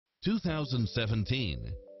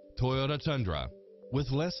2017 Toyota Tundra.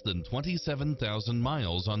 With less than 27,000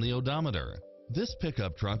 miles on the odometer, this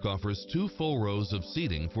pickup truck offers 2 full rows of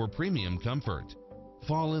seating for premium comfort.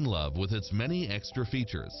 Fall in love with its many extra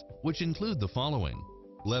features, which include the following: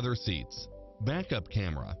 leather seats, backup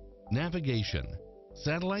camera, navigation,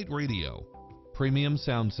 satellite radio, premium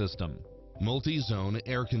sound system, multi-zone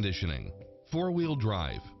air conditioning, 4-wheel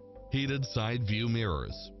drive, heated side view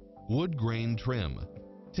mirrors, wood grain trim,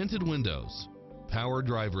 tinted windows, power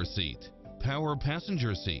driver seat, power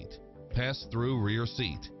passenger seat, pass-through rear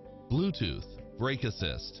seat, Bluetooth, brake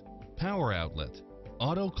assist, power outlet,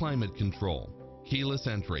 auto climate control, keyless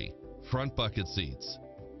entry, front bucket seats,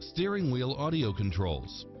 steering wheel audio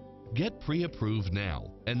controls. Get pre-approved now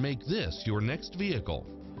and make this your next vehicle.